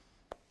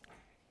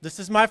This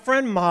is my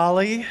friend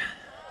Molly.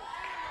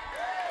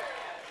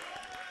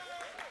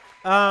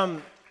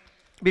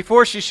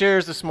 Before she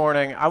shares this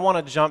morning, I want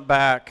to jump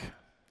back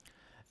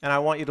and I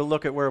want you to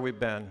look at where we've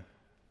been.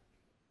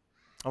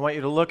 I want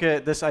you to look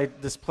at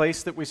this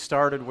place that we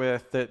started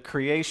with, that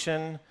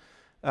creation,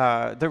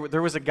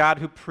 there was a God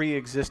who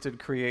pre-existed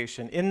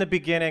creation. In the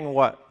beginning,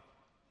 what?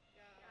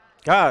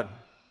 God.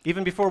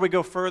 Even before we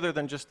go further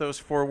than just those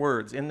 4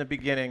 words, in the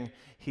beginning,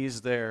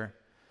 He's there.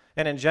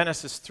 And in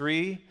Genesis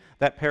 3,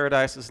 that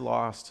paradise is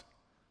lost.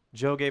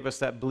 Joe gave us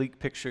that bleak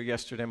picture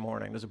yesterday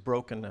morning. There's a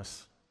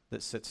brokenness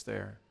that sits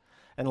there.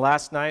 And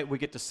last night, we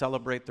get to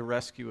celebrate the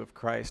rescue of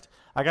Christ.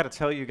 I got to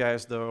tell you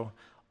guys, though,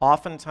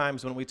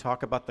 oftentimes when we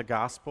talk about the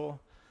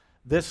gospel,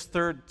 this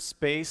third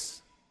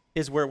space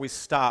is where we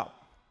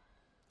stop.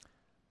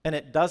 And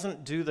it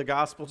doesn't do the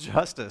gospel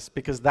justice,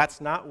 because that's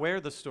not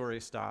where the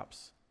story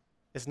stops.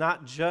 It's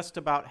not just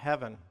about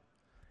heaven.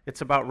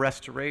 It's about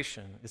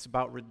restoration. It's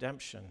about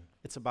redemption.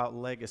 It's about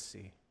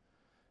legacy.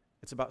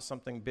 It's about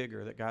something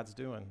bigger that God's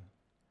doing.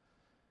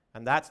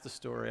 And that's the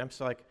story. I'm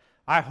just like,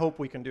 I hope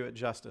we can do it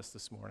justice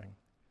this morning,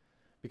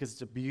 because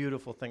it's a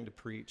beautiful thing to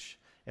preach.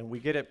 And we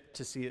get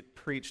to see it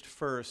preached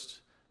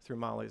first through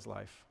Molly's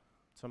life.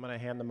 So I'm going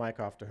to hand the mic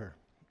off to her.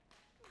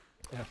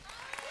 Yeah.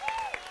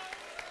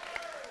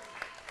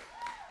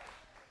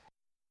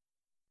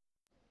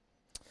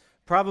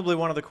 Probably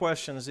one of the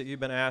questions that you've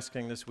been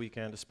asking this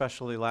weekend,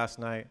 especially last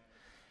night,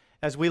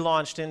 as we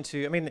launched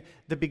into,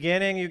 the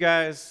beginning, you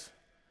guys,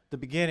 the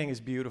beginning is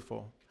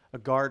beautiful. A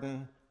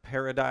garden,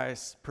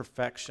 paradise,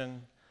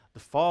 perfection. The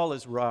fall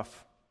is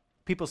rough.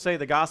 People say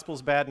the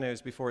gospel's bad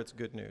news before it's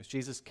good news.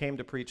 Jesus came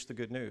to preach the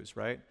good news,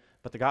 right?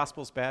 But the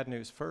gospel's bad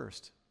news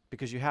first,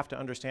 because you have to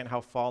understand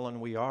how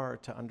fallen we are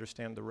to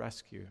understand the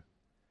rescue.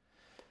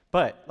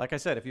 But, like I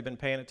said, if you've been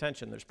paying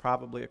attention, there's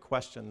probably a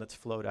question that's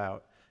flowed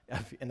out,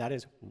 and that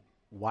is,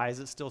 why is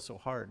it still so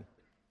hard?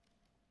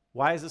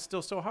 Why is it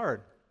still so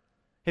hard?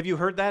 Have you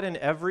heard that in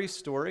every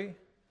story?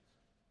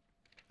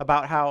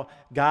 About how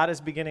God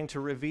is beginning to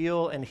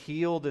reveal and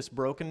heal this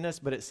brokenness,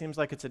 but it seems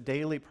like it's a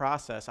daily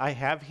process. I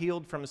have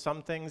healed from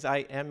some things, I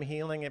am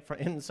healing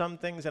in some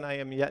things, and I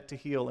am yet to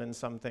heal in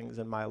some things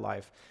in my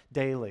life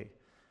daily.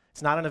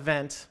 It's not an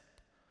event.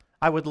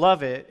 I would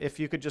love it if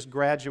you could just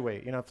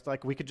graduate. If it's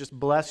like we could just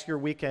bless your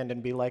weekend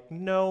and be like,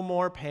 no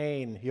more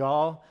pain,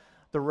 y'all.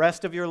 The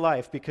rest of your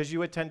life, because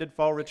you attended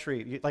fall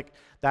retreat,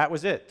 that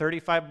was it,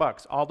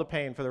 $35, all the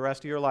pain for the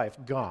rest of your life,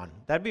 gone.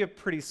 That'd be a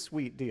pretty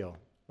sweet deal.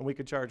 And we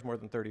could charge more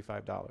than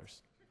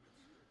 $35.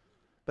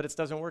 But it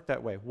doesn't work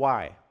that way.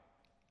 Why?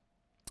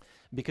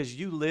 Because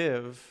you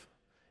live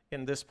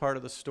in this part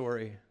of the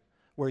story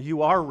where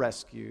you are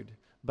rescued,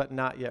 but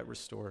not yet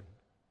restored.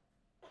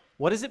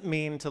 What does it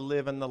mean to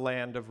live in the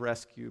land of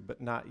rescue, but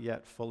not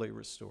yet fully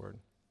restored?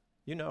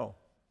 You know.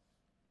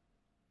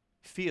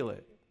 Feel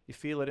it. You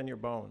feel it in your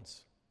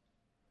bones.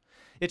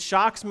 It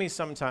shocks me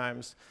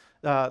sometimes,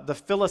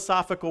 the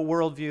philosophical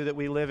worldview that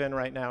we live in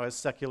right now is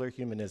secular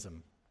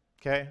humanism,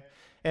 okay?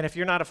 And if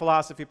you're not a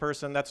philosophy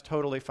person, that's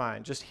totally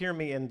fine. Just hear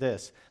me in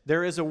this.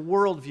 There is a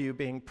worldview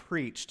being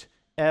preached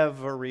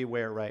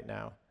everywhere right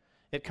now.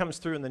 It comes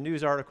through in the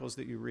news articles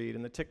that you read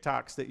and the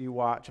TikToks that you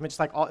watch. It's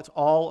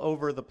all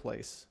over the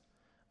place,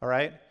 all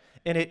right?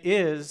 And it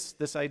is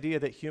this idea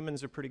that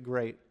humans are pretty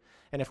great.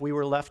 And if we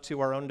were left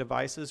to our own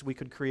devices, we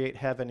could create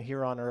heaven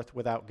here on earth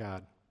without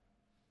God.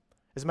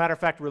 As a matter of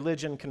fact,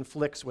 religion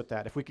conflicts with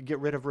that. If we could get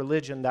rid of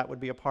religion, that would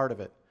be a part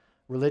of it.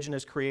 Religion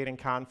is creating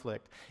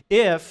conflict.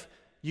 If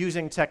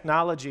using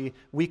technology,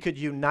 we could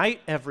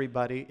unite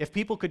everybody. If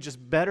people could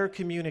just better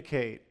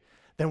communicate,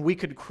 then we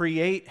could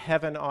create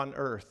heaven on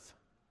earth.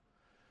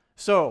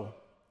 So,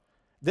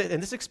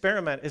 and this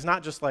experiment is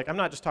not just I'm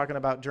not just talking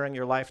about during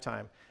your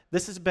lifetime.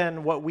 This has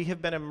been what we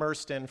have been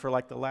immersed in for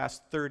the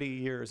last 30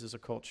 years as a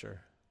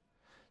culture.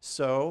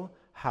 So,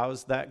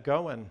 how's that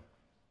going?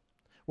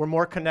 We're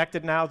more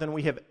connected now than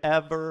we have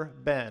ever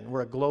been.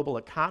 We're a global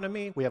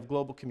economy. We have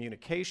global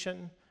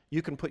communication.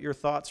 You can put your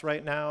thoughts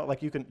right now,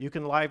 you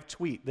can live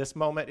tweet this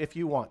moment if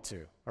you want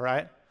to, all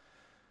right?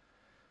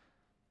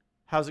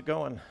 How's it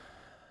going?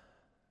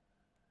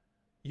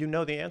 You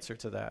know the answer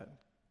to that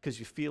because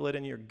you feel it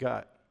in your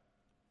gut.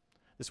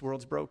 This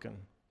world's broken.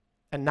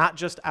 And not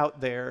just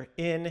out there,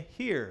 in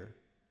here.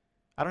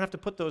 I don't have to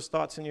put those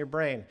thoughts in your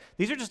brain.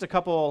 These are just a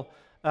couple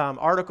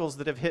articles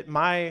that have hit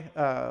my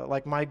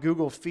my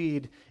Google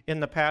feed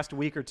in the past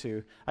week or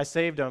two. I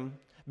saved them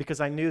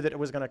because I knew that it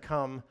was going to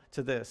come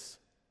to this.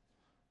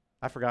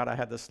 I forgot I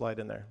had this slide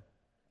in there.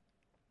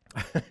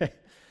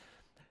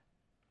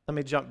 Let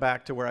me jump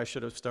back to where I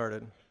should have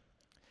started.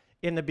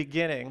 In the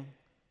beginning,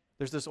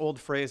 there's this old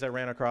phrase I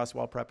ran across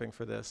while prepping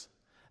for this.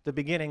 The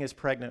beginning is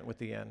pregnant with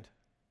the end.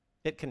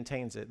 It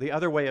contains it. The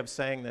other way of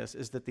saying this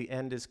is that the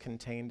end is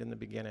contained in the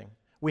beginning.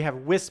 We have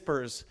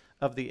whispers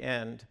of the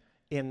end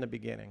in the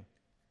beginning.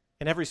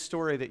 In every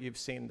story that you've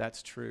seen,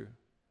 that's true.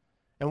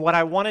 And what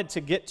I wanted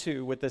to get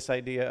to with this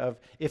idea of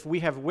if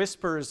we have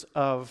whispers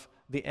of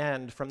the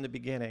end from the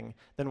beginning,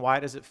 then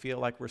why does it feel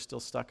like we're still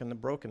stuck in the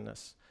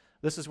brokenness?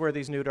 This is where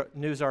these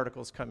news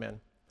articles come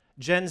in.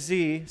 Gen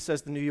Z,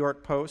 says the New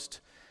York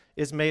Post,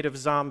 is made of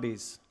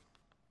zombies.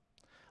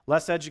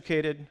 Less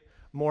educated,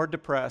 more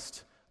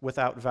depressed,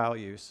 without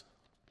values.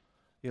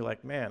 You're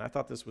like, man, I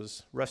thought this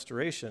was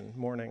restoration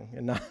morning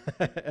and not,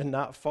 and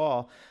not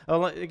fall.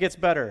 Oh, it gets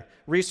better.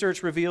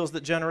 Research reveals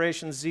that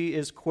Generation Z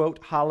is, quote,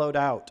 hollowed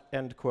out,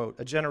 end quote.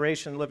 A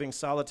generation living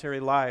solitary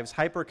lives,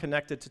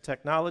 hyper-connected to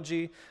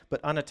technology, but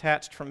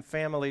unattached from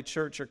family,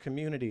 church, or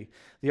community.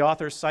 The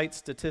author cites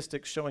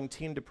statistics showing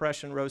teen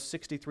depression rose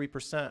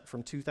 63%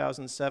 from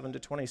 2007 to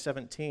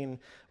 2017,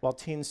 while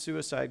teen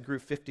suicide grew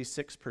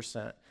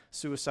 56%.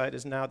 Suicide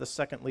is now the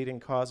second leading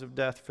cause of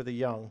death for the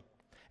young.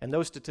 And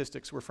those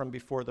statistics were from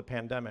before the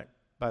pandemic,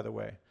 by the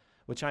way,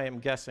 which I am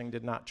guessing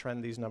did not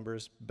trend these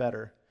numbers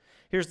better.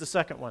 Here's the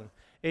second one.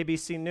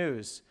 ABC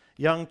News.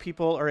 Young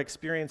people are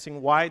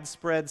experiencing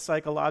widespread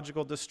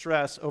psychological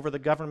distress over the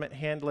government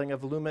handling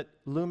of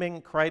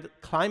looming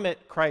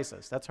climate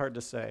crisis. That's hard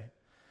to say,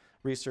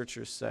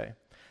 researchers say.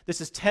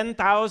 This is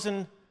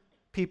 10,000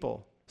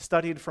 people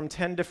studied from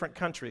 10 different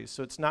countries,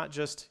 so it's not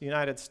just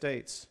United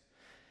States.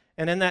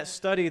 And in that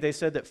study, they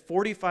said that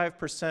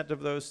 45%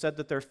 of those said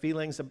that their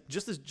feelings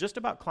just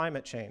about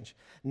climate change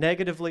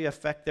negatively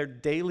affect their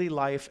daily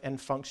life and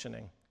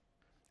functioning.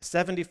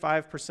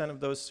 75% of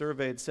those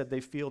surveyed said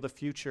they feel the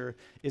future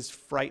is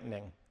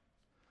frightening.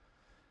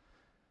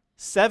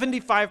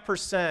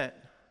 75%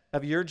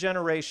 of your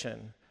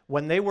generation,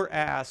 when they were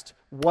asked,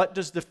 what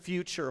does the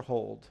future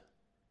hold?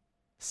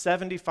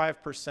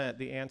 75%,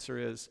 the answer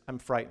is, I'm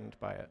frightened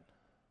by it.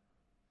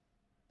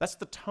 That's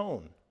the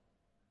tone.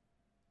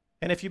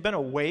 And if you've been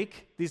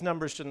awake, these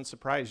numbers shouldn't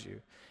surprise you.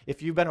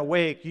 If you've been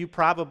awake, you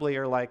probably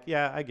are like,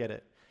 yeah, I get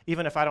it.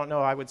 Even if I don't know,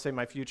 I would say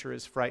my future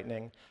is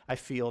frightening. I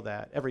feel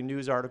that. Every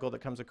news article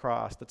that comes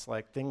across that's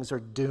like, things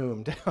are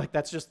doomed. Like,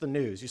 that's just the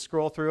news. You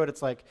scroll through it,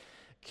 it's like,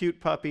 cute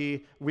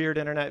puppy, weird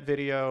internet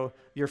video,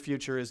 your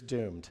future is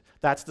doomed.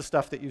 That's the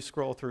stuff that you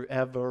scroll through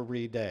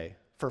every day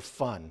for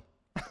fun.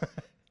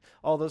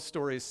 All those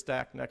stories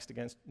stacked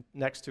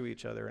next to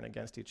each other and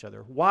against each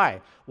other.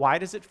 Why? Why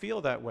does it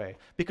feel that way?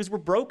 Because we're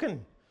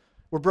broken.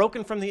 We're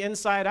broken from the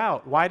inside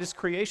out. Why does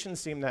creation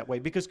seem that way?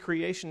 Because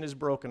creation is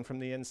broken from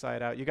the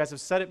inside out. You guys have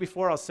said it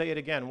before, I'll say it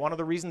again. One of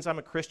the reasons I'm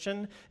a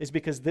Christian is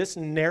because this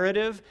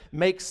narrative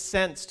makes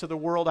sense to the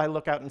world I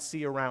look out and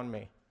see around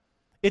me.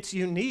 It's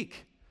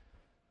unique.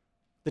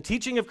 The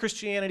teaching of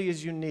Christianity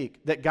is unique,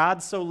 that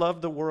God so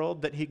loved the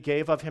world that he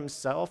gave of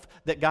himself,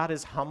 that God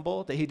is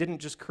humble, that he didn't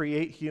just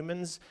create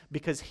humans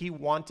because he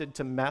wanted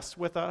to mess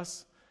with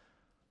us,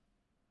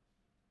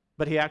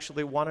 but he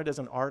actually wanted as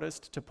an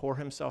artist to pour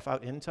himself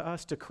out into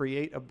us, to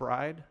create a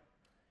bride.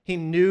 He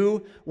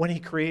knew when he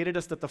created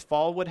us that the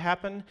fall would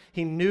happen.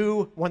 He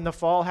knew when the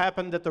fall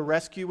happened that the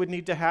rescue would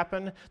need to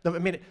happen.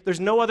 There's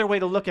no other way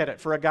to look at it.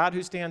 For a God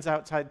who stands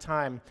outside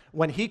time,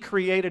 when he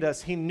created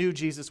us, he knew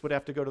Jesus would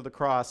have to go to the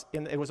cross.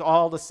 And it was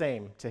all the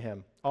same to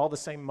him, all the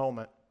same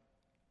moment.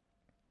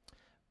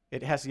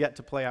 It has yet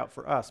to play out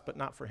for us, but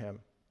not for him.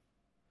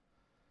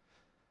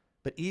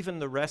 But even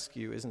the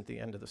rescue isn't the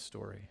end of the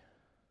story.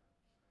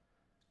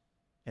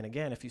 And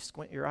again, if you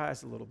squint your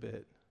eyes a little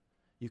bit,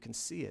 you can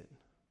see it.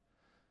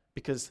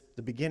 Because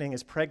the beginning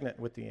is pregnant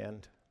with the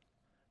end.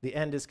 The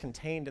end is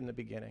contained in the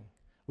beginning.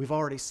 We've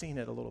already seen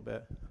it a little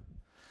bit.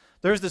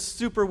 There's this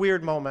super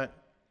weird moment,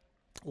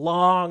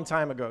 long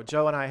time ago,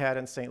 Joe and I had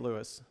in St.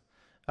 Louis.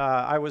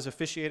 I was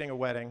officiating a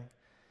wedding.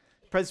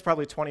 It's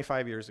probably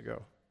 25 years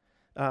ago.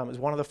 It was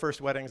one of the first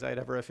weddings I had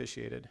ever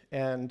officiated.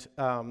 And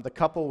the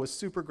couple was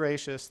super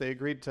gracious. They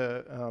agreed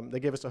to, they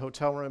gave us a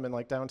hotel room in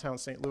like downtown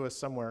St. Louis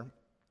somewhere.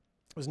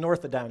 It was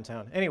north of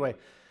downtown. Anyway,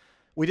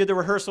 we did the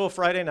rehearsal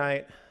Friday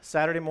night.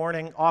 Saturday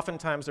morning,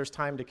 oftentimes there's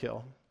time to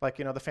kill. Like,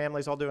 the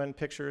family's all doing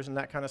pictures and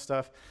that kind of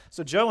stuff.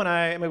 So Joe and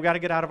I mean, we've got to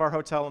get out of our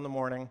hotel in the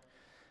morning.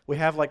 We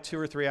have like 2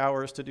 or 3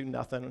 hours to do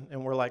nothing.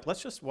 And we're like,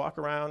 let's just walk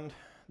around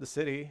the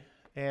city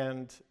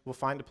and we'll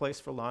find a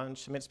place for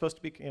lunch. I mean, it's supposed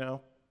to be, kind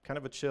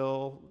of a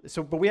chill.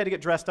 But we had to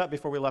get dressed up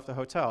before we left the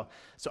hotel.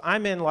 So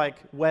I'm in like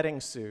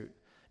wedding suit.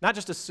 Not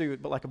just a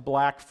suit, but like a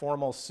black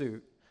formal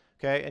suit.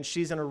 Okay, and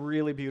she's in a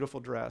really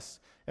beautiful dress,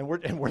 and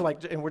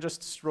we're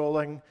just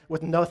strolling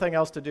with nothing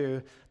else to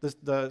do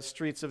the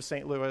streets of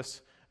St.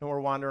 Louis, and we're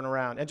wandering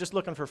around and just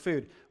looking for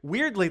food.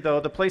 Weirdly, though,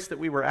 the place that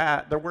we were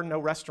at, there were no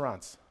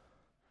restaurants,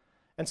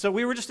 and so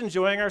we were just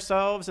enjoying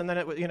ourselves. And then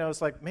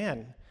it's like,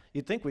 man,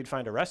 you'd think we'd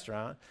find a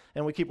restaurant,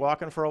 and we keep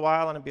walking for a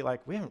while, and it'd be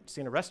like, we haven't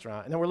seen a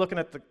restaurant, and then we're looking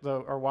at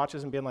our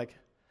watches and being like,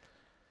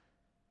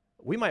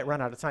 we might run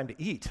out of time to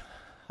eat.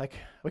 Like,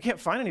 we can't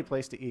find any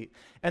place to eat.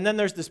 And then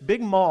there's this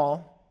big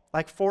mall,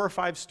 like 4 or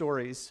 5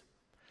 stories,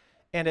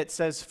 and it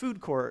says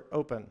food court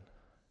open.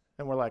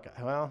 And we're like,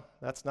 well,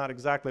 that's not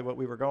exactly what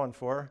we were going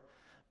for,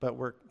 but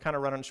we're kind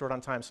of running short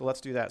on time, so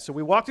let's do that. So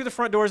we walk through the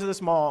front doors of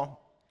this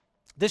mall.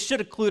 This should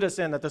have clued us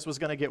in that this was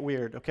going to get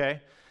weird,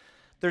 okay?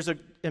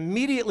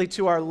 Immediately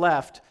to our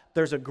left,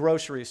 there's a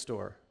grocery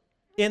store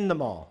in the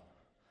mall.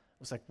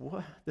 was like,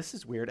 what? This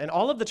is weird. And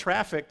all of the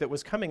traffic that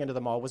was coming into the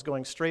mall was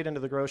going straight into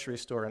the grocery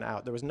store and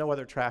out. There was no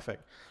other traffic.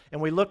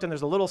 And we looked, and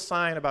there's a little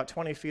sign about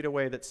 20 feet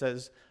away that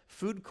says,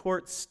 food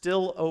court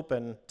still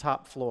open,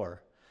 top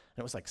floor.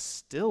 And it was like,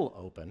 still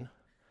open?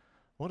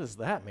 What does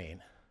that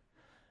mean?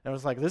 And I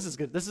was like, this is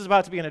good. This is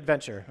about to be an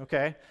adventure,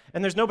 okay?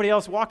 And there's nobody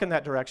else walking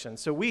that direction.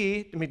 So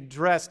we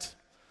dressed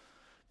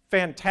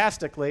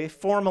fantastically,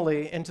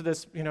 formally into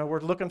this, we're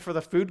looking for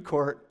the food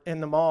court in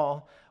the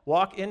mall,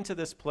 walk into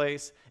this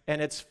place,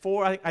 and it's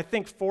I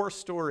think 4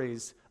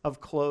 stories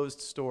of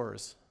closed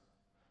stores.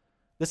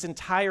 This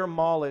entire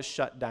mall is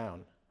shut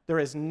down. There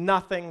is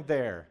nothing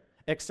there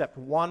except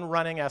one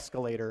running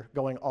escalator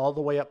going all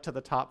the way up to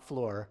the top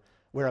floor,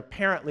 where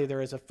apparently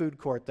there is a food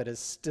court that is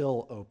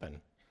still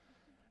open.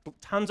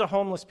 Tons of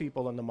homeless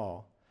people in the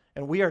mall,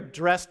 and we are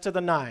dressed to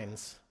the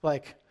nines,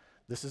 like,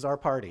 this is our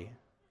party,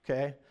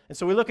 okay? And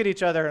so we look at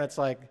each other, and it's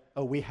like,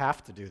 oh, we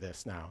have to do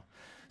this now.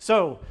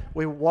 So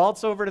we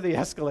waltz over to the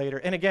escalator,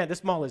 and again,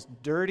 this mall is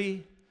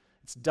dirty,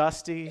 it's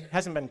dusty,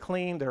 hasn't been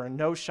cleaned, there are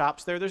no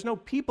shops there, there's no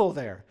people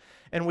there.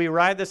 And we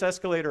ride this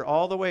escalator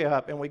all the way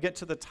up, and we get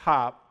to the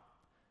top,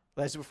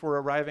 as if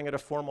we're arriving at a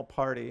formal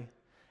party,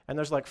 and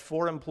there's like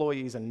 4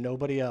 employees and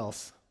nobody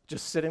else,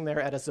 just sitting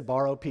there at a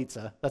Sbarro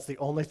pizza. That's the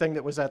only thing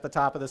that was at the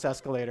top of this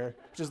escalator,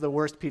 which is the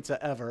worst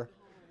pizza ever,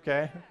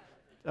 okay?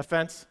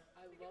 Offense?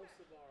 I love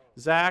Sbarro.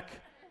 Zach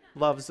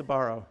loves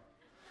Sbarro,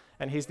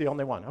 and he's the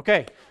only one.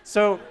 Okay,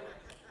 so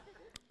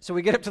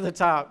we get up to the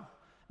top.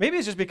 Maybe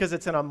it's just because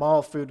it's in a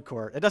mall food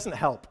court. It doesn't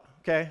help,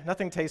 okay?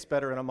 Nothing tastes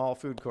better in a mall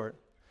food court,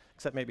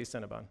 except maybe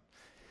Cinnabon.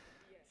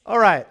 All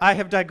right, I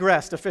have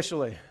digressed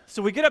officially.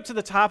 So we get up to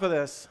the top of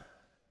this,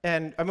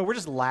 and we're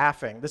just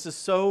laughing. This is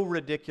so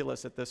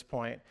ridiculous at this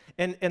point.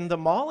 And the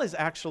mall is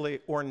actually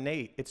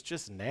ornate. It's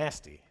just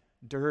nasty,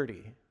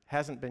 dirty,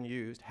 hasn't been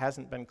used,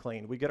 hasn't been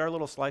cleaned. We get our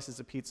little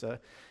slices of pizza,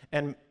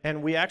 and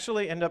we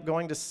actually end up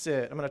going to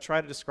sit. I'm going to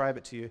try to describe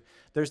it to you.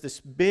 There's this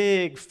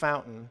big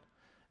fountain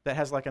that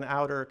has like an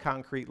outer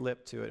concrete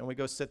lip to it, and we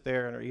go sit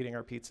there and are eating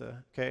our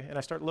pizza, okay? And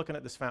I start looking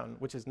at this fountain,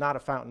 which is not a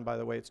fountain, by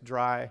the way. It's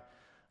dry,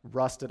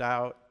 rusted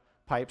out,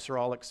 pipes are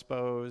all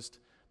exposed,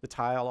 the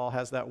tile all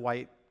has that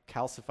white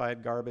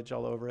calcified garbage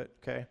all over it,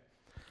 okay?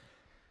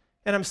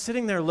 And I'm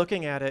sitting there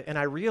looking at it, and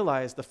I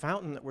realize the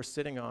fountain that we're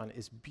sitting on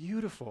is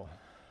beautiful.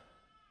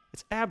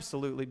 It's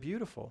absolutely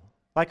beautiful.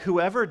 Like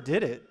whoever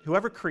did it,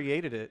 whoever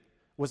created it,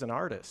 was an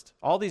artist.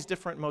 All these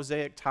different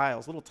mosaic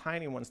tiles, little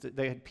tiny ones that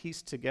they had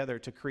pieced together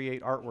to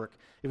create artwork.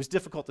 It was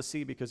difficult to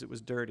see because it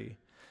was dirty.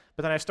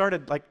 But then I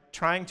started like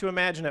trying to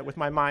imagine it with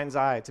my mind's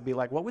eye to be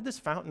like, what would this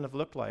fountain have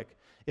looked like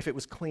if it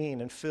was clean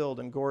and filled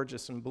and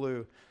gorgeous and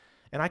blue?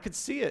 And I could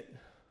see it.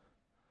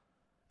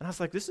 And I was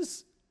like, this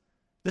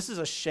is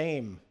a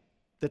shame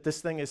that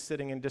this thing is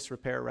sitting in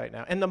disrepair right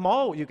now. And the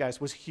mall, you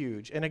guys, was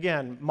huge. And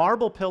again,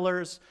 marble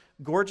pillars,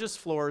 gorgeous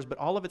floors, but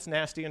all of it's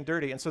nasty and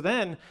dirty. And so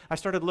then I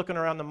started looking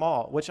around the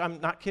mall, which I'm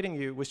not kidding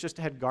you, was just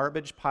had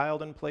garbage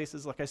piled in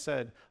places. Like I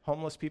said,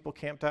 homeless people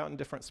camped out in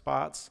different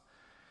spots.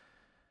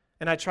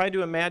 And I tried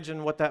to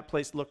imagine what that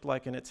place looked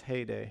like in its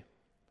heyday.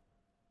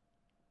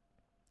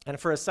 And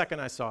for a second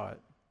I saw it,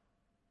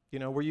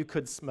 where you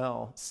could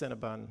smell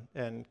Cinnabon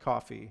and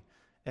coffee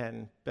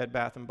and Bed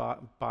Bath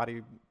 &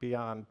 Body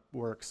Beyond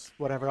Works,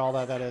 whatever all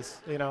that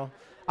is,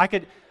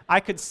 I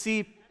could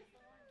see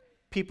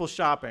people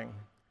shopping.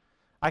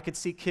 I could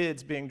see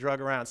kids being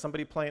drug around,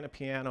 somebody playing a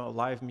piano,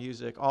 live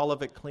music, all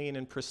of it clean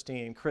and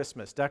pristine,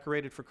 Christmas,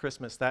 decorated for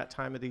Christmas that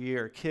time of the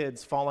year,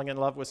 kids falling in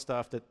love with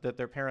stuff that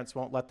their parents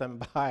won't let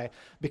them buy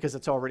because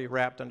it's already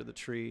wrapped under the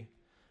tree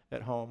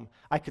at home.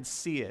 I could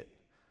see it,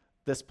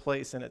 this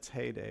place in its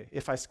heyday.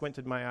 If I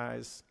squinted my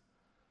eyes,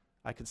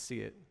 I could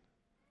see it.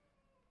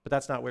 But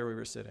that's not where we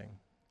were sitting.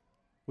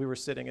 We were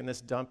sitting in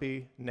this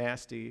dumpy,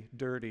 nasty,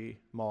 dirty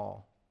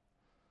mall.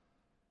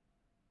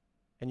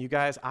 And you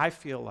guys, I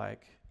feel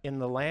like in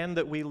the land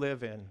that we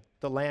live in,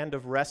 the land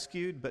of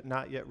rescued but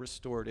not yet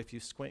restored, if you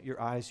squint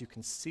your eyes, you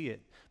can see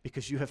it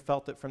because you have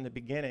felt it from the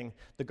beginning.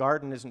 The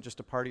garden isn't just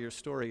a part of your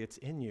story, it's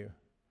in you,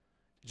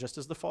 just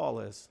as the fall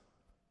is.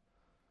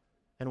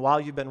 And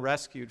while you've been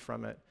rescued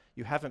from it,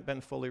 you haven't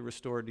been fully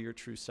restored to your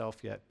true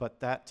self yet,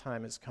 but that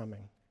time is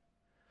coming.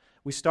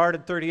 We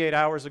started 38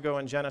 hours ago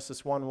in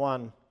Genesis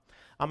 1:1.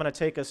 I'm going to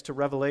take us to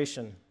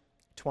Revelation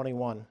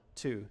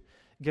 21:2.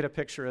 Get a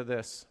picture of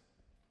this.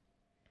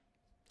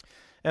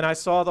 And I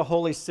saw the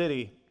holy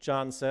city,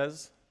 John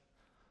says,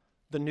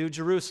 the new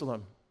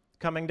Jerusalem,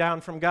 coming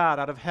down from God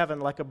out of heaven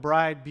like a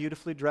bride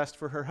beautifully dressed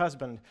for her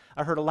husband.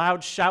 I heard a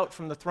loud shout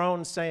from the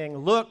throne saying,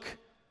 "Look,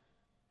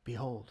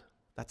 behold."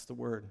 That's the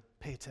word.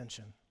 Pay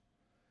attention.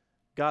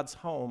 God's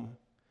home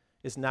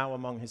is now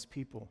among his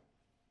people.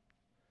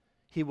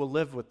 He will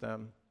live with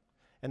them,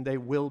 and they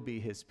will be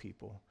his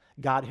people.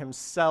 God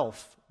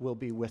himself will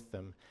be with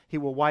them. He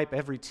will wipe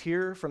every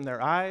tear from their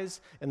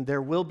eyes, and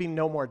there will be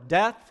no more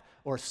death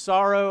or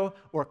sorrow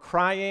or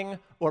crying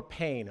or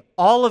pain.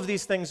 All of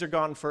these things are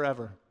gone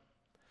forever.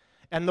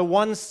 And the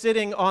one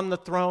sitting on the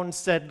throne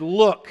said,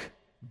 "Look,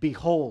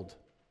 behold,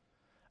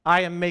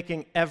 I am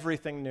making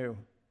everything new."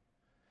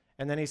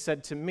 And then he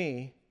said to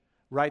me,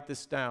 write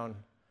this down,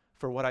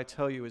 for what I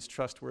tell you is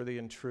trustworthy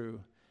and true.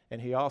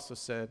 And he also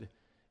said,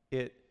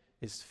 it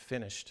is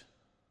finished.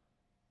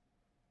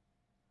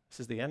 This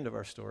is the end of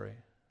our story.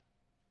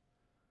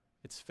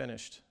 It's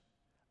finished.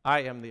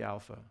 I am the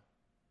Alpha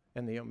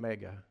and the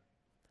Omega.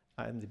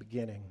 I am the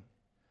beginning,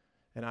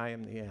 and I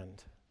am the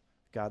end.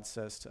 God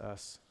says to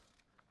us,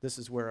 this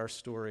is where our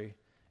story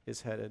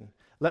is headed.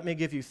 Let me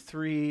give you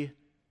 3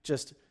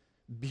 just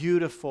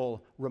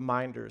beautiful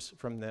reminders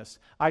from this.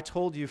 I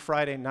told you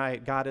Friday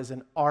night, God is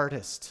an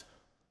artist.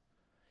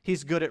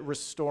 He's good at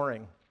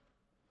restoring.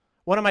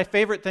 One of my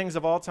favorite things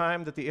of all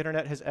time that the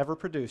internet has ever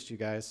produced, you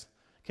guys,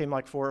 came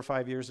like 4 or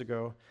 5 years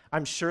ago.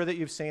 I'm sure that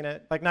you've seen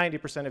it. Like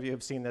 90% of you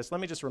have seen this.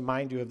 Let me just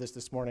remind you of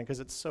this morning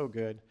because it's so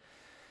good.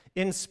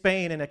 In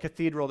Spain, in a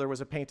cathedral, there was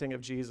a painting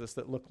of Jesus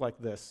that looked like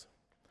this.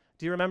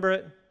 Do you remember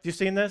it? Have you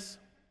seen this?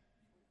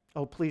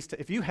 Oh, please.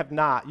 If you have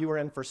not, you are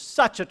in for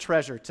such a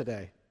treasure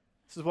today.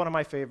 This is one of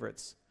my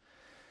favorites.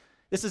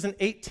 This is an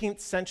 18th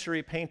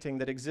century painting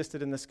that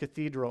existed in this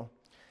cathedral,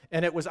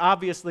 and it was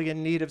obviously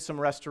in need of some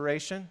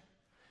restoration.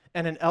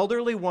 And an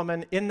elderly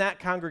woman in that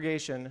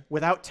congregation,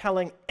 without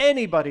telling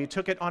anybody,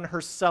 took it on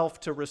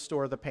herself to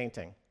restore the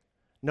painting.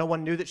 No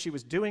one knew that she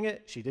was doing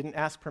it. She didn't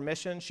ask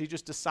permission. She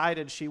just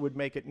decided she would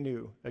make it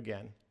new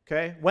again,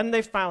 okay? When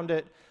they found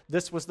it,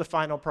 this was the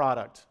final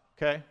product,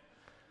 okay?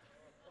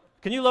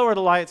 Can you lower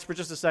the lights for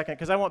just a second?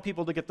 Because I want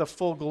people to get the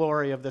full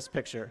glory of this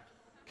picture,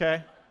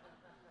 okay?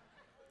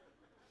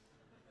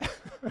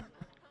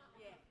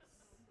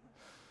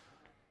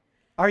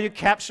 Are you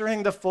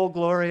capturing the full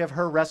glory of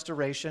her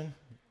restoration?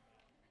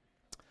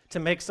 To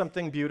make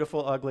something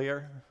beautiful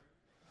uglier?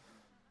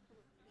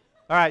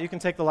 All right, you can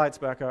take the lights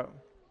back up.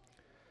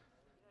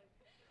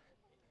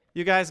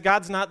 You guys,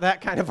 God's not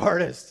that kind of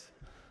artist.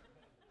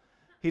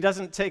 He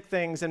doesn't take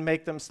things and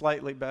make them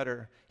slightly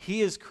better.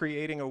 He is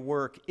creating a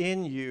work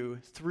in you,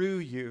 through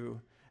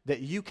you,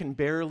 that you can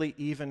barely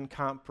even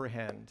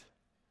comprehend.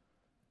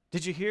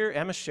 Did you hear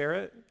Emma share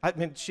it? I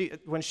mean,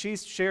 when she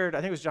shared, I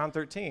think it was John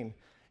 13,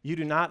 you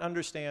do not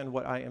understand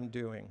what I am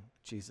doing,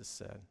 Jesus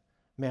said.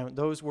 Man,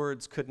 those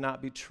words could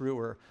not be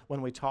truer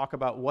when we talk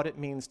about what it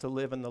means to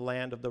live in the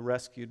land of the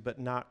rescued but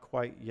not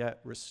quite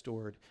yet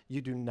restored. You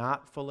do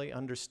not fully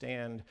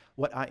understand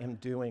what I am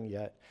doing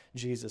yet,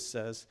 Jesus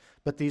says.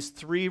 But these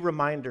 3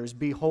 reminders,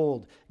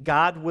 behold,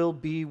 God will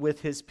be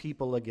with his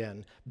people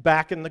again,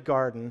 back in the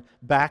garden,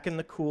 back in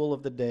the cool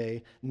of the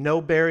day,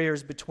 no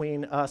barriers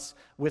between us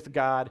with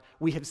God.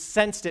 We have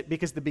sensed it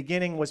because the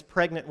beginning was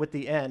pregnant with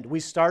the end. We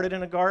started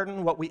in a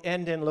garden. What we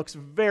end in looks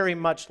very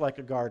much like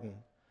a garden,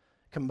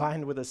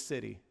 combined with a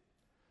city.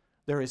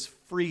 There is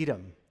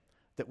freedom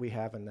that we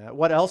have in that.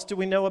 What else do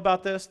we know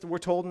about this? We're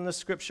told in the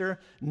scripture,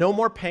 no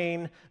more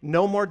pain,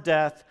 no more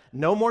death,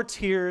 no more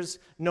tears,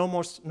 no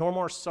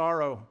more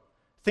sorrow.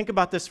 Think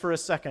about this for a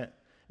second.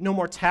 No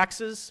more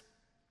taxes,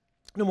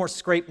 no more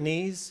scraped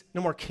knees,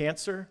 no more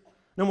cancer,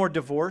 no more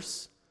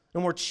divorce,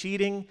 no more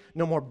cheating,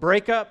 no more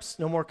breakups,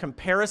 no more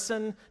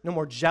comparison, no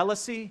more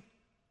jealousy,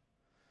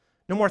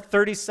 no more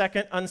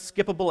 30-second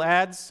unskippable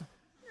ads,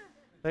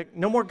 like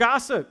no more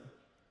gossip.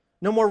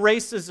 No more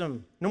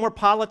racism, no more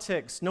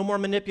politics, no more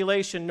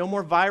manipulation, no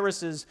more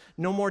viruses,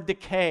 no more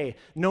decay,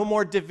 no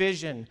more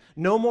division,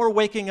 no more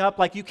waking up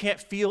like you can't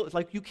fill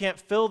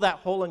that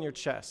hole in your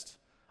chest.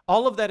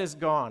 All of that is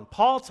gone.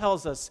 Paul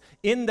tells us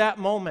in that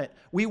moment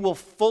we will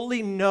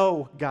fully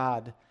know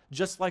God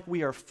just like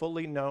we are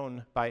fully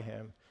known by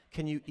him.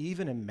 Can you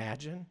even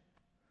imagine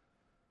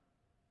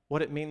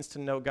what it means to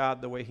know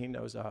God the way he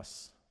knows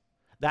us?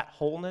 That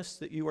wholeness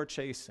that you are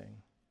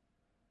chasing,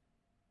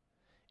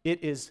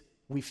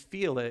 we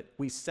feel it,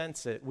 we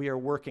sense it, we are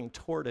working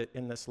toward it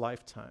in this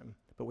lifetime,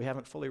 but we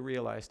haven't fully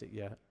realized it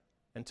yet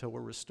until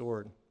we're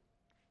restored.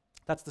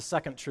 That's the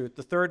second truth.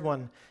 The third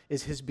one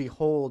is his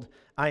behold,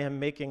 I am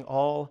making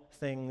all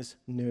things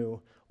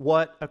new.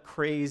 What a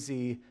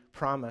crazy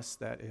promise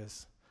that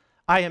is.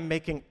 I am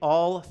making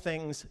all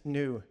things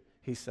new,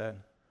 he said.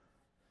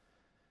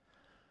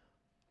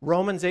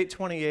 Romans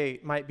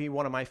 8:28 might be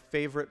one of my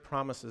favorite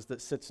promises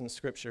that sits in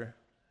Scripture.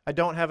 I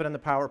don't have it in the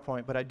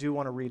PowerPoint, but I do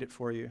want to read it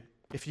for you.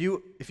 If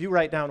you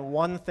write down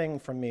one thing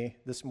from me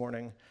this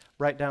morning,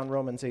 write down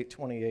Romans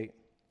 8:28. It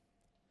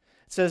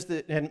says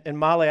that, and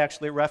Molly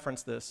actually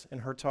referenced this in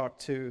her talk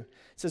too.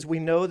 It says, we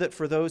know that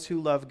for those who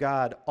love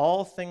God,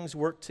 all things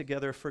work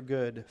together for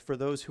good, for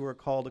those who are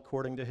called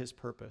according to his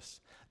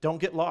purpose.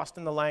 Don't get lost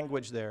in the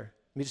language there.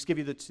 Let me just give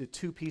you the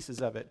 2 pieces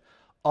of it.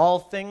 All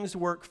things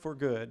work for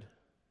good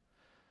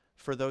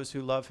for those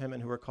who love him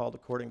and who are called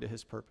according to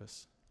his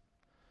purpose.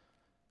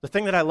 The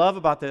thing that I love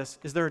about this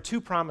is there are 2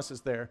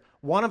 promises there.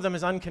 One of them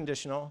is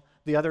unconditional,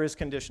 the other is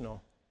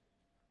conditional.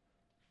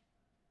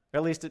 Or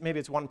at least maybe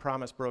it's one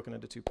promise broken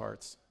into 2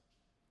 parts.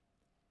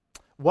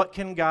 What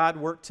can God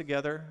work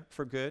together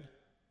for good?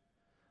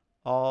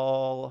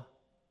 All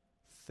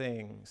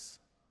things.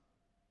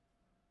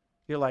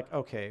 You're like,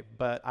 okay,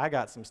 but I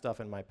got some stuff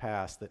in my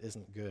past that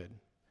isn't good.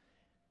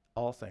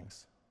 All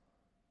things.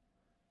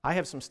 I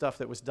have some stuff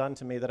that was done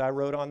to me that I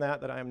wrote on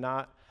that I am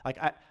not, like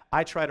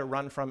I try to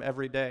run from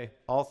every day,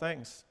 all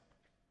things.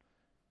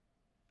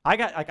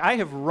 I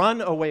have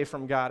run away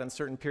from God in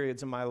certain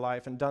periods of my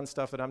life and done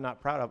stuff that I'm not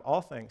proud of,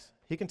 all things.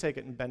 He can take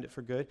it and bend it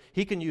for good.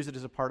 He can use it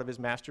as a part of his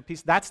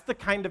masterpiece. That's the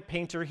kind of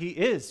painter he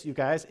is, you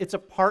guys. It's a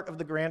part of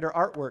the grander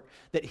artwork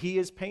that he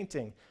is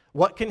painting.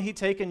 What can he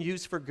take and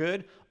use for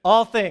good?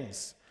 All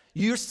things.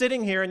 You're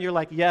sitting here and you're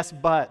like, yes,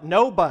 but.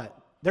 No, but.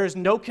 There's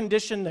no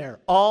condition there.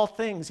 All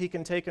things he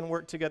can take and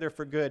work together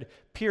for good.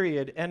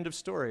 Period. End of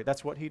story.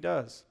 That's what he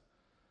does.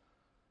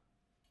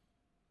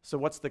 So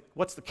what's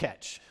the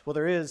catch? Well,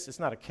 it's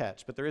not a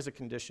catch, but there is a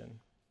condition.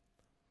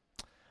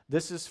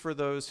 This is for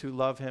those who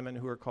love him and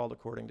who are called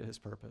according to his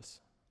purpose.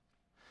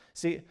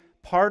 See,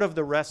 part of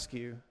the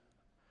rescue,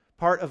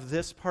 part of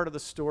this part of the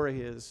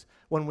story is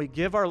when we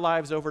give our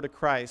lives over to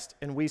Christ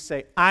and we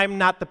say, I'm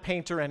not the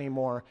painter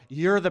anymore,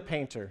 you're the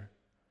painter,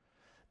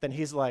 then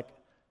he's like,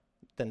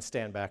 then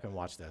stand back and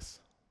watch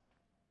this.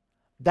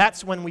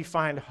 That's when we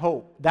find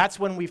hope. That's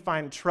when we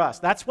find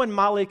trust. That's when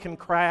Molly can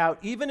cry out,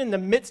 even in the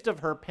midst of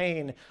her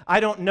pain,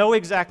 I don't know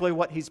exactly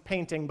what he's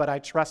painting, but I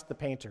trust the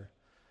painter.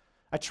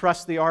 I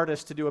trust the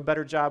artist to do a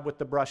better job with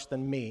the brush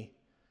than me,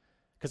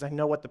 because I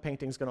know what the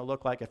painting's going to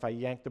look like if I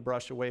yank the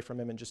brush away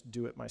from him and just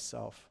do it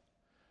myself.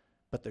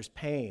 But there's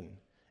pain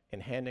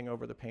in handing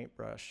over the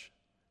paintbrush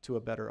to a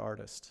better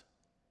artist.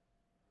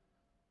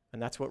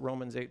 And that's what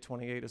Romans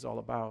 8:28 is all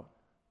about.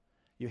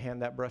 You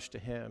hand that brush to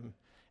him,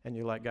 and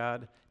you're like,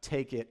 God,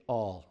 take it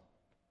all.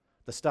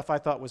 The stuff I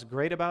thought was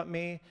great about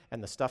me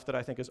and the stuff that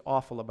I think is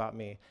awful about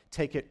me,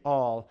 take it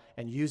all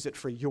and use it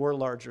for your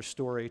larger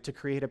story to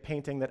create a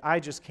painting that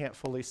I just can't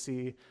fully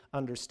see,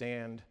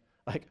 understand,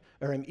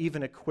 or am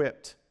even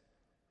equipped.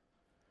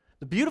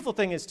 The beautiful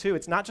thing is, too,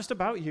 it's not just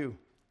about you.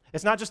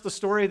 It's not just the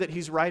story that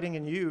he's writing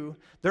in you.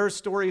 There are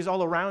stories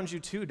all around you,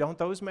 too. Don't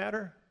those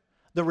matter?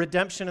 The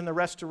redemption and the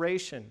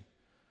restoration.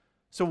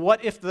 So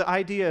what if the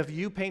idea of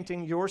you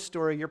painting your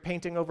story, you're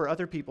painting over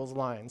other people's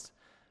lines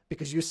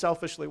because you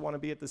selfishly want to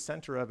be at the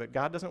center of it?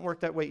 God doesn't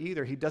work that way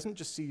either. He doesn't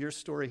just see your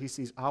story, he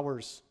sees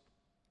ours.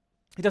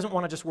 He doesn't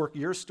want to just work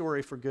your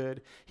story for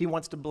good. He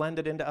wants to blend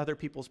it into other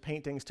people's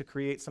paintings to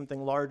create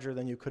something larger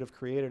than you could have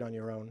created on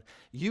your own.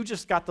 You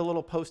just got the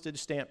little postage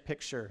stamp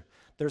picture.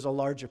 There's a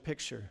larger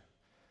picture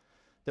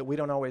that we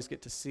don't always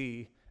get to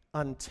see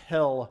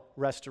until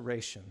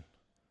restoration,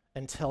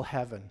 until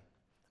heaven.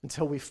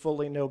 Until we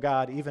fully know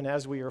God, even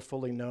as we are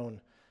fully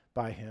known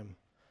by him.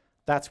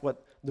 That's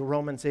what the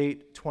Romans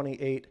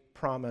 8:28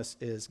 promise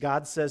is.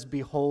 God says,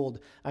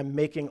 behold, I'm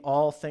making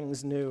all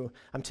things new.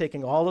 I'm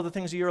taking all of the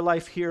things of your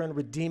life here and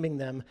redeeming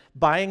them,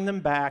 buying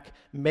them back,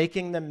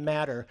 making them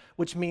matter,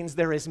 which means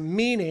there is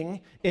meaning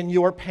in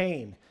your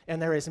pain,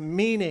 and there is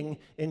meaning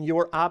in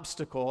your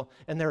obstacle,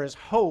 and there is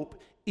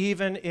hope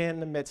even in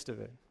the midst of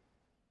it.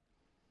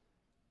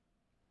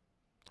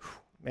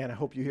 Man, I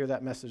hope you hear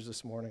that message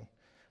this morning.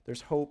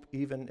 There's hope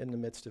even in the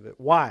midst of it.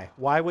 Why?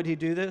 Why would he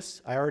do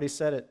this? I already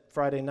said it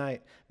Friday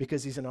night.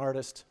 Because he's an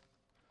artist.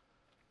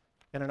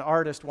 And an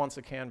artist wants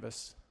a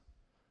canvas.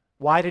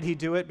 Why did he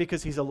do it?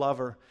 Because he's a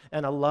lover.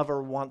 And a lover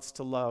wants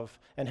to love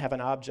and have an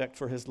object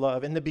for his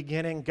love. In the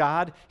beginning,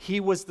 God, he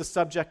was the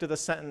subject of the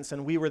sentence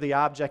and we were the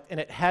object.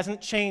 And it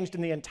hasn't changed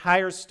in the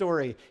entire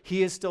story.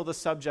 He is still the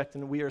subject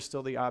and we are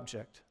still the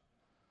object.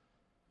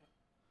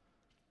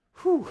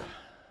 Whew.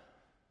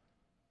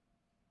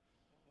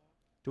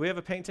 Do we have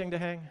a painting to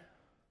hang?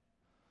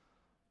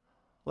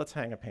 Let's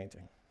hang a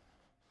painting.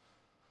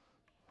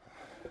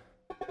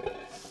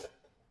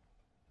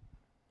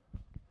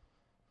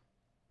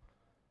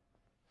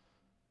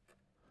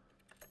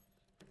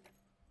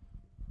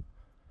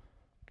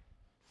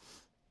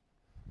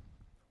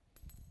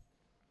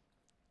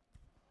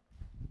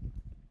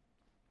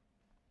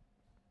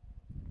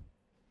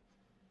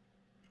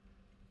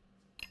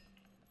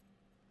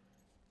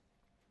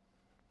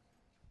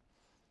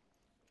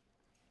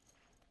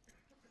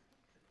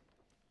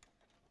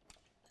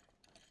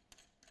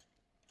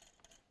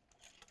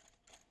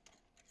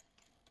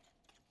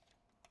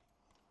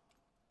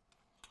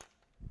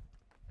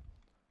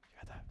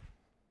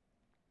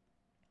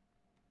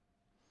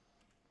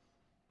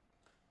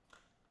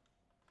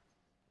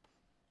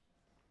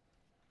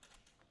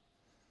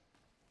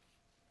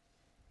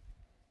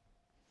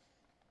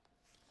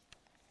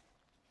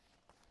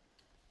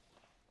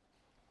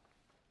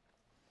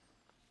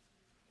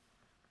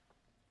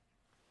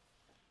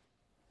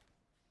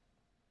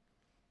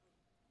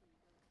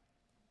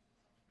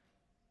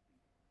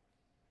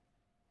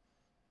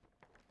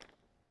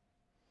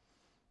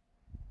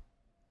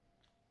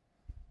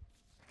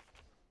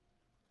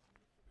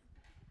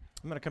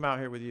 I'm going to come out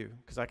here with you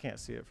because I can't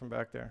see it from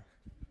back there.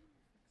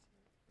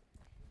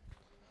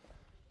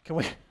 Can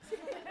we?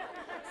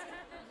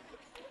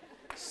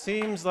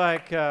 Seems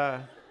like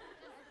we're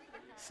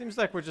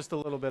just a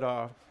little bit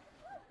off.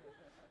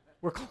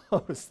 We're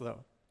close, though.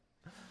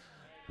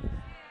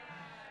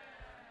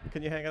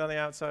 Can you hang it on the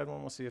outside one?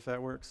 We'll see if that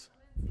works.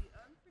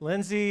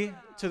 Lindsay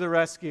to the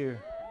rescue.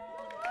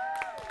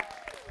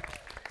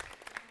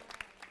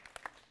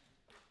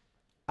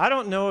 I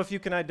don't know if you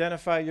can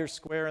identify your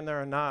square in there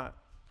or not.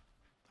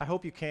 I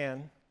hope you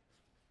can.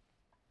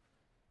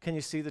 Can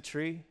you see the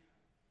tree?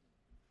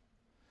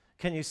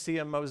 Can you see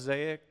a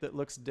mosaic that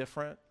looks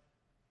different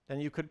than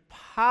you could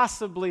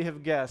possibly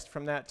have guessed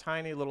from that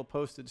tiny little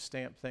postage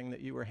stamp thing that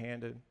you were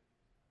handed?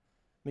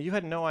 I mean, you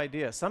had no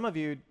idea. Some of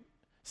you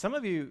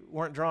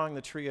weren't drawing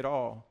the tree at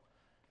all.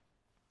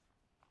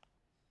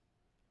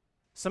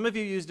 Some of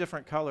you used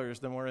different colors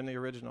than were in the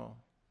original.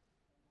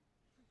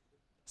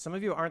 Some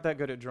of you aren't that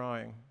good at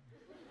drawing.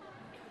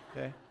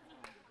 Okay?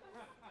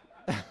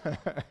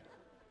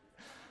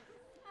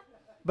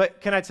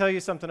 But can I tell you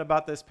something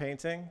about this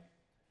painting?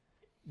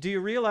 Do you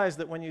realize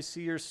that when you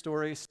see your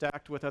story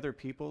stacked with other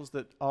people's,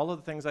 that all of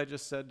the things I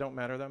just said don't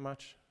matter that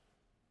much?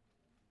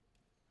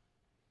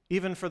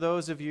 Even for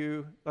those of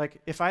you,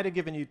 like if I'd have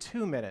given you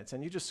 2 minutes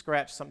and you just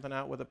scratched something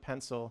out with a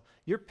pencil,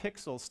 your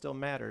pixel still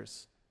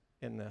matters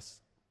in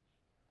this.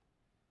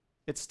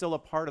 It's still a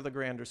part of the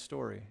grander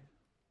story.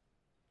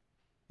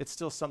 It's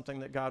still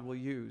something that God will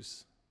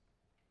use.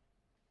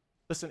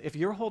 Listen, if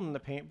you're holding the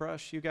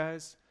paintbrush, you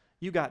guys,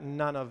 you got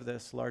none of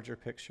this larger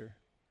picture.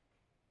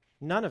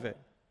 None of it.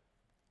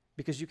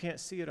 Because you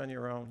can't see it on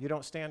your own. You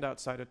don't stand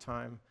outside of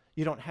time.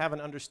 You don't have an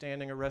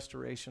understanding of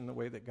restoration the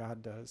way that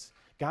God does.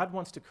 God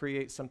wants to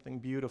create something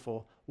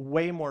beautiful,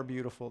 way more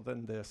beautiful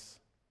than this.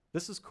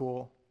 This is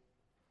cool.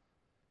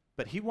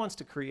 But he wants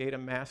to create a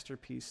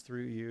masterpiece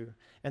through you.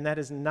 And that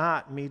is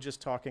not me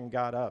just talking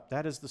God up.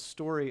 That is the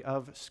story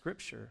of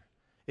Scripture.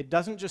 It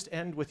doesn't just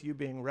end with you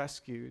being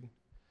rescued.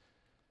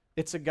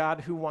 It's a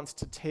God who wants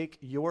to take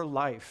your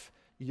life,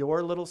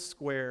 your little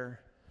square,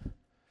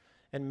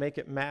 and make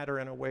it matter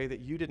in a way that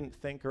you didn't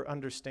think or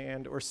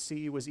understand or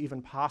see was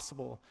even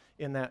possible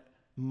in that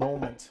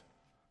moment.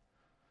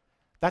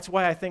 That's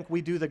why I think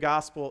we do the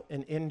gospel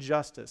an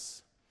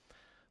injustice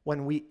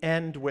when we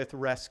end with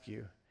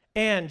rescue.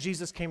 And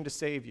Jesus came to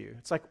save you.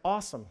 It's like,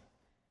 awesome.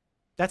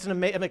 That's an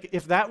amazing, like,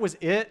 if that was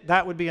it,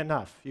 that would be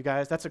enough, you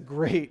guys. That's a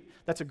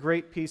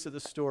great piece of the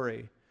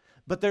story.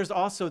 But there's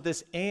also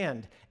this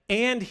and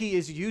he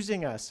is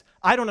using us.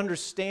 I don't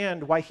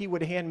understand why he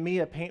would hand me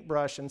a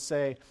paintbrush and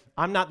say,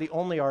 I'm not the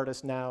only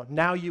artist now.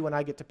 Now you and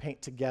I get to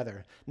paint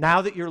together.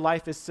 Now that your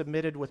life is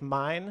submitted with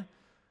mine,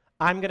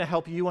 I'm going to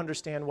help you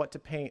understand what to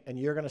paint, and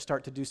you're going to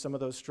start to do some of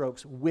those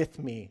strokes with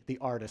me, the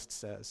artist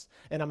says.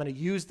 And I'm going to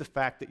use the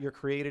fact that you're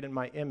created in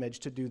my image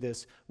to do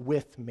this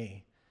with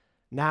me.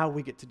 Now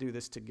we get to do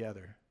this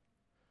together.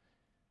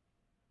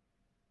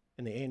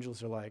 And the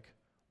angels are like,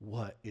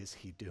 what is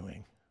he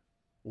doing?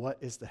 What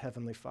is the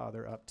Heavenly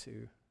Father up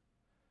to?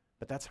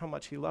 But that's how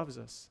much he loves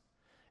us.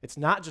 It's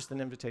not just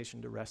an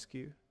invitation to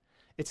rescue.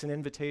 It's an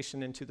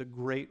invitation into the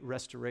great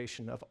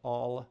restoration of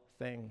all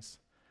things.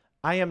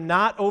 I am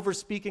not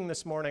over-speaking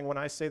this morning when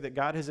I say that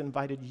God has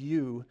invited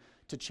you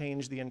to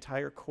change the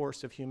entire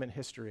course of human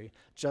history.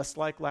 Just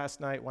like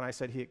last night when I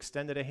said he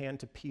extended a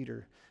hand to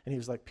Peter, and he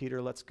was like, Peter,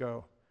 let's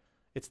go.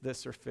 It's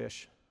this or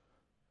fish.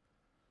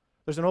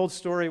 There's an old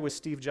story with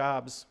Steve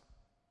Jobs.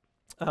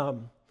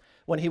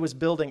 When he was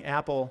building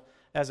Apple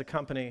as a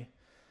company,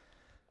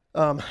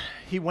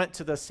 he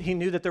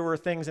knew that there were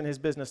things in his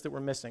business that were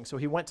missing. So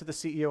he went to the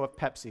CEO of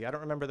Pepsi. I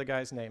don't remember the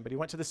guy's name, but he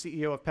went to the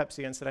CEO of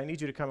Pepsi and said, I need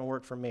you to come and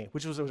work for me,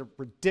 which was a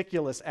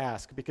ridiculous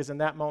ask because in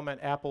that moment,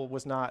 Apple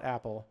was not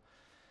Apple.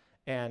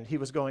 And he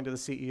was going to the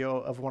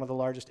CEO of one of the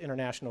largest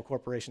international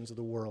corporations of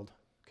the world,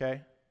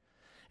 okay?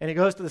 And he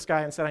goes to this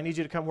guy and said, I need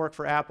you to come work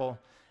for Apple.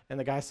 And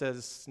the guy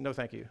says, no,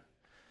 thank you.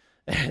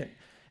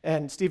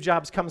 And Steve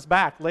Jobs comes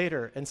back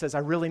later and says, I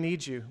really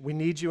need you. We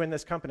need you in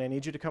this company. I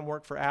need you to come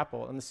work for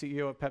Apple. And the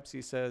CEO of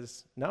Pepsi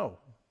says, no,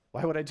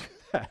 why would I do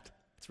that?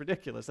 It's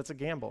ridiculous. That's a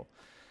gamble.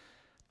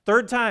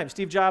 Third time,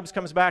 Steve Jobs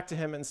comes back to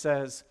him and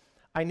says,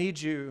 I need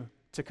you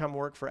to come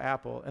work for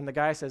Apple. And the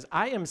guy says,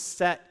 I am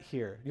set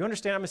here. You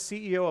understand? I'm a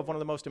CEO of one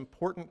of the most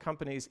important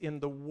companies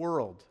in the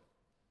world.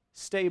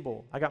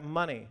 Stable. I got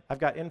money. I've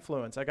got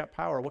influence. I got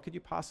power. What could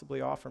you possibly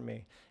offer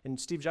me? And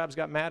Steve Jobs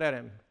got mad at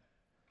him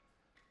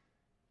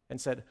and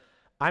said,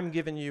 I'm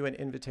giving you an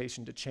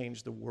invitation to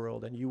change the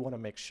world, and you want to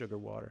make sugar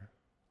water.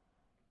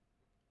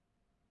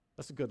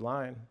 That's a good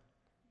line.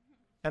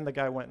 And the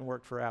guy went and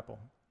worked for Apple,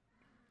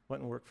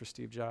 went and worked for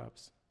Steve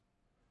Jobs.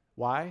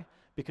 Why?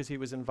 Because he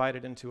was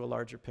invited into a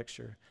larger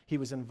picture. He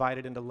was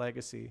invited into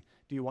legacy.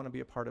 Do you want to be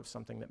a part of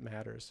something that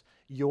matters?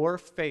 Your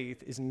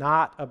faith is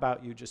not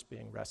about you just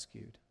being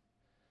rescued.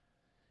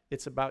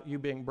 It's about you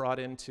being brought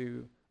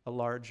into a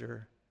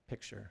larger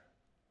picture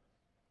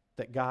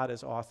that God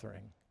is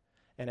authoring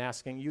and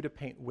asking you to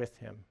paint with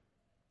him.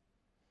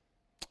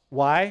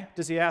 Why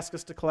does he ask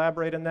us to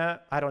collaborate in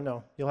that? I don't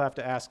know. You'll have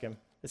to ask him.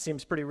 It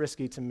seems pretty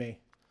risky to me.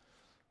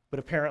 But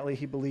apparently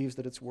he believes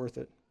that it's worth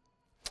it.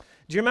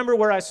 Do you remember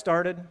where I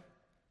started?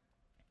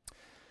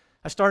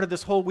 I started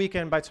this whole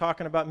weekend by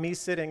talking about me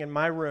sitting in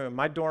my room,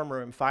 my dorm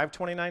room,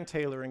 529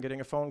 Taylor, and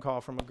getting a phone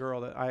call from a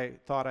girl that I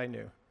thought I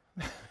knew.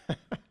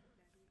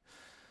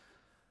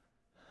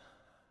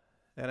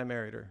 And I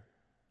married her.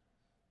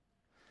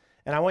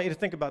 And I want you to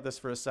think about this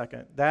for a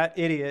second. That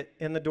idiot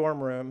in the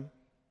dorm room,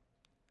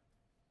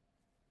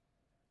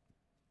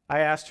 I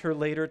asked her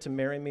later to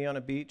marry me on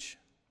a beach.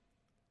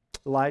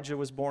 Elijah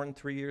was born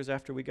 3 years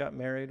after we got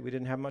married. We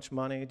didn't have much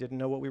money, didn't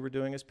know what we were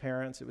doing as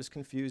parents. It was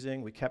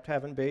confusing. We kept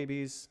having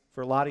babies for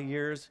a lot of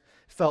years.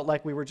 Felt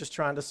like we were just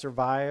trying to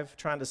survive,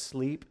 trying to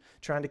sleep,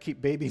 trying to keep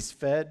babies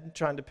fed,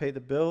 trying to pay the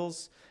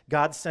bills.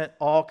 God sent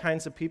all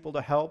kinds of people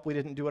to help. We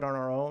didn't do it on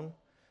our own.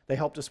 They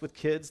helped us with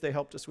kids. They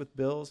helped us with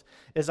bills.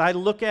 As I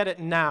look at it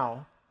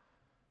now,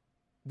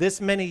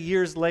 this many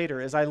years later,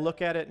 as I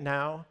look at it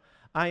now,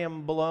 I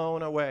am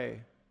blown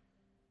away.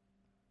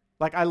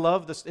 Like, I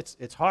love this.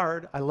 It's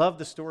hard. I love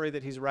the story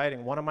that he's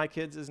writing. One of my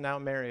kids is now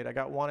married. I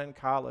got one in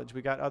college.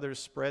 We got others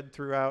spread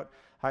throughout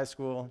high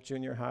school,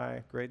 junior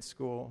high, grade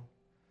school.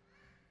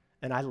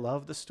 And I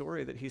love the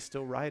story that he's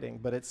still writing,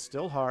 but it's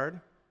still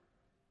hard.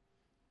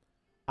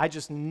 I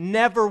just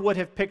never would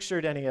have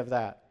pictured any of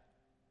that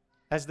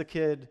as the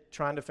kid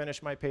trying to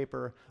finish my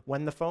paper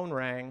when the phone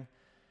rang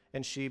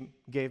and she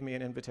gave me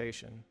an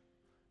invitation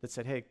that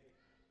said, hey,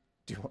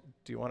 do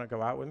you want to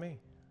go out with me?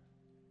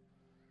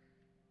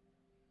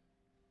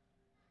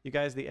 You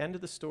guys, the end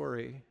of the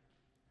story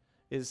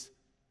is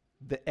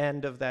the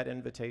end of that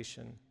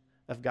invitation,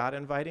 of God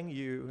inviting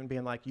you and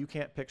being like, you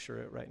can't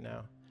picture it right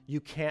now.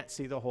 You can't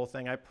see the whole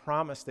thing. I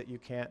promise that you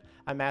can't.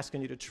 I'm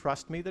asking you to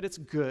trust me that it's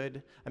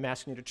good. I'm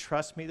asking you to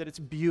trust me that it's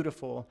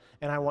beautiful.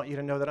 And I want you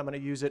to know that I'm going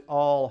to use it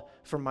all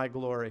for my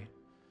glory.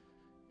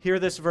 Hear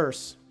this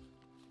verse.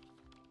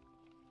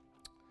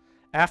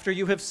 After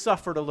you have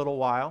suffered a little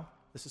while,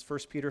 this is 1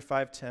 Peter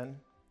 5:10,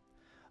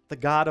 the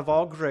God of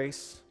all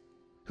grace,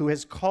 who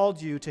has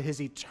called you to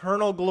his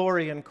eternal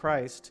glory in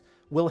Christ,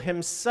 will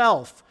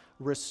himself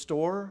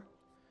restore,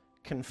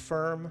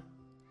 confirm,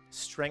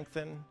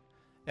 strengthen,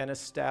 and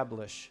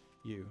establish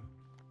you.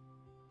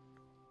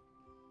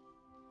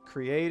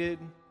 Created,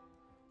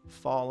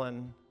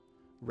 fallen,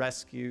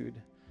 rescued,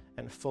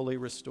 and fully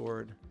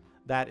restored.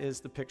 That is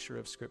the picture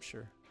of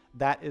Scripture.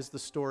 That is the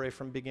story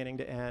from beginning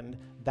to end.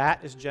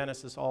 That is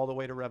Genesis all the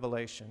way to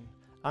Revelation.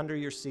 Under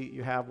your seat,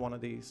 you have one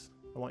of these.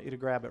 I want you to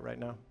grab it right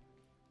now.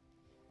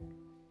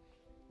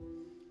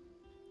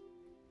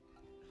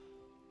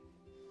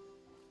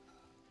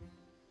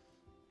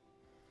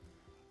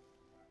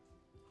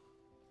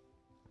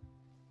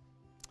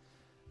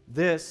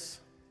 This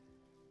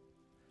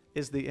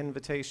is the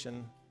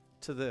invitation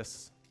to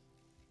this.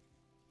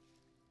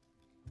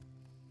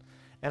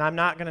 And I'm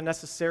not going to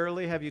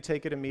necessarily have you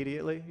take it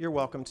immediately. You're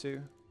welcome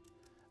to.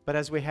 But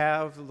as we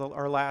have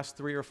our last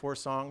 3 or 4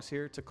 songs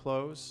here to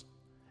close,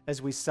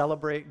 as we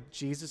celebrate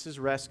Jesus'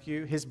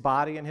 rescue, his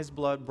body and his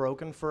blood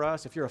broken for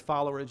us, if you're a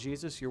follower of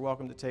Jesus, you're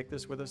welcome to take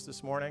this with us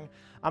this morning.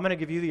 I'm going to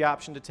give you the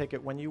option to take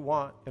it when you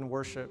want in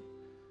worship.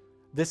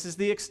 This is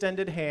the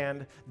extended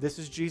hand. This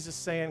is Jesus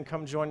saying,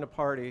 come join the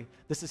party.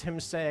 This is him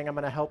saying, I'm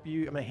going to help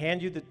you. I'm going to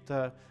hand you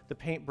the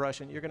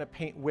paintbrush, and you're going to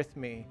paint with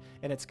me,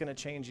 and it's going to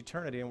change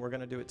eternity, and we're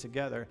going to do it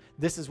together.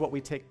 This is what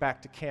we take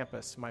back to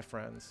campus, my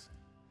friends.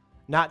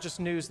 Not just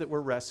news that we're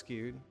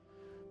rescued,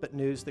 but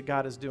news that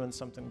God is doing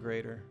something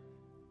greater.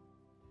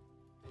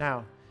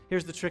 Now,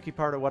 here's the tricky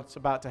part of what's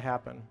about to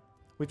happen.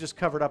 We've just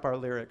covered up our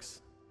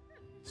lyrics.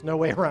 There's no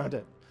way around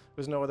it.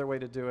 There's no other way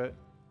to do it.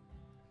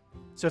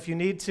 So if you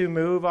need to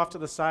move off to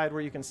the side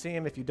where you can see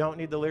him, if you don't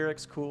need the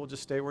lyrics, cool,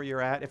 just stay where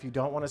you're at. If you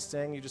don't want to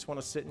sing, you just want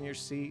to sit in your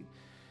seat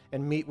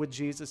and meet with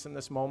Jesus in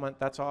this moment,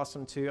 that's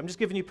awesome too. I'm just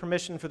giving you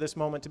permission for this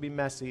moment to be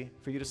messy,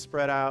 for you to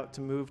spread out,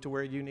 to move to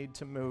where you need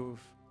to move.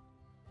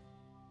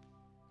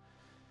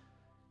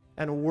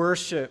 And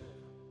worship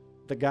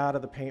the God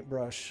of the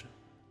paintbrush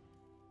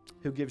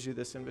who gives you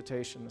this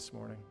invitation this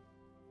morning.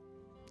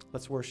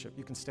 Let's worship.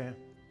 You can stand.